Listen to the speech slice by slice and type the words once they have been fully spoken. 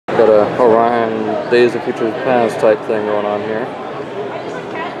Got a Orion Days of Future Past type thing going on here.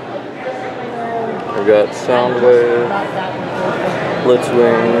 We've got Soundwave,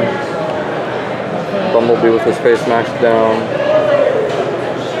 Blitzwing, Bumblebee with his face maxed down,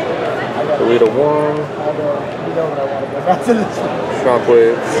 Delta 1,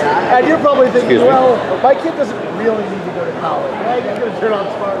 Shockwave. Yeah, and you're probably thinking, well, my kid doesn't really need to go to college, right? He's going to turn on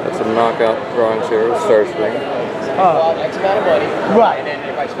smart. Got some knockout drawings here with Starscream. X amount of money. Right. And then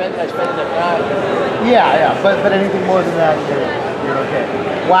if I spend it, I spend it. Yeah, but anything more than that, you're okay.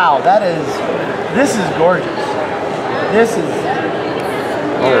 Wow, this is gorgeous. This is...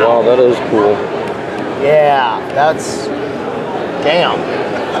 Oh wow, that is cool. Yeah, that's... Damn.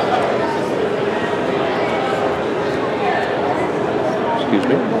 Excuse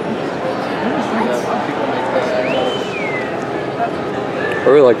me. I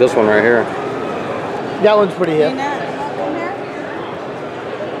really like this one right here. That one's pretty hip.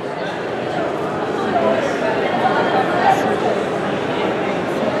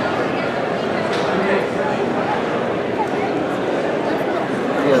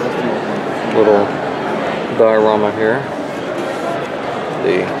 Little diorama here.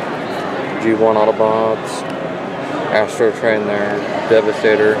 The G1 Autobots, Astro Train there,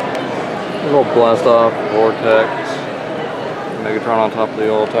 Devastator, a little blast off, Vortex, Megatron on top of the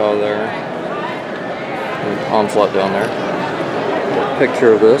old tower there, and Onslaught down there.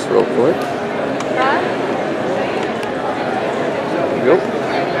 Picture of this real quick. There you go.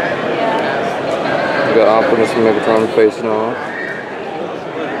 We got Optimus and Megatron facing off.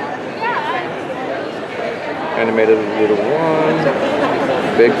 Animated Little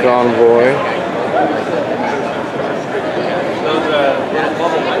 1, Big Convoy.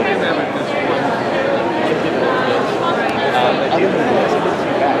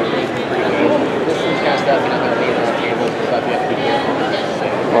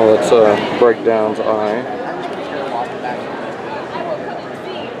 Oh, that's Breakdown's eye.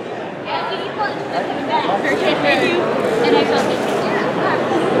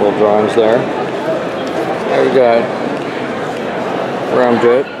 Little drawings there. There we got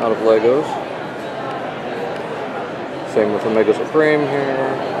Ramjet out of Legos. Same with Omega Supreme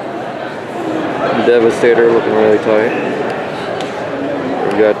here. Devastator looking really tight.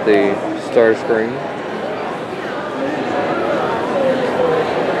 We got the Starscream.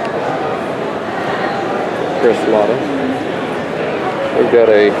 Chris Latta. We've got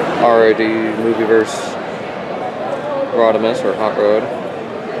a RID Movieverse Rodimus or Hot Rod.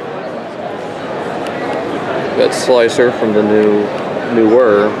 Got Slicer from the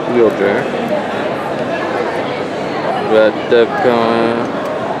newer Wheeljack. Got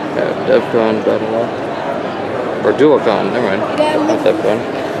Devcon Battle. Or Duocon, never mind. Not Devcon.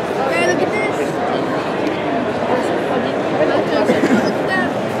 Look at this.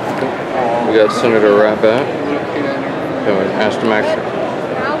 We got Senator Ratbat. Got Astomax.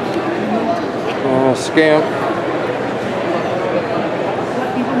 Scamp.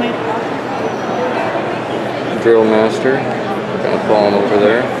 Drill Master, kind of falling over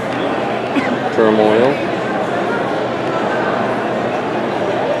there. Turmoil.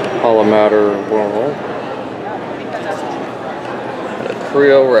 Hollow Matter Wormhole. And a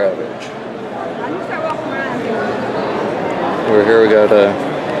Trio Ravage. Over here we got a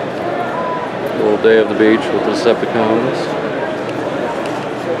little Day of the Beach with the Decepticons.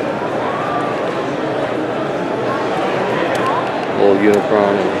 Little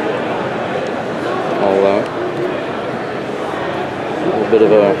Unicron and all that. A little bit of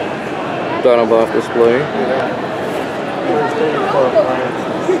a Dinobot display.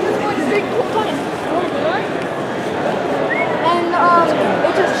 And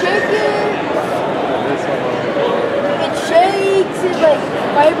it's just shaking. It shakes. It like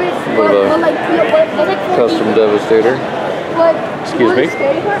vibrates. But like custom Devastator. But excuse me.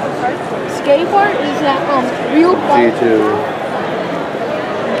 Scary part. I'm sorry. Scary part is that real G2.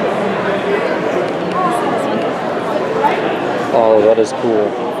 Oh, that is cool.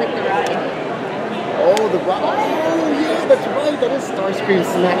 Oh, the ride. Oh, yeah, that's right. That is Starscream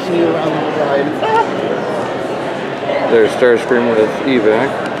smashing you around the ride. There's Starscream with evac,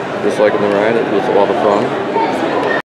 just like in the ride. It was a lot of fun.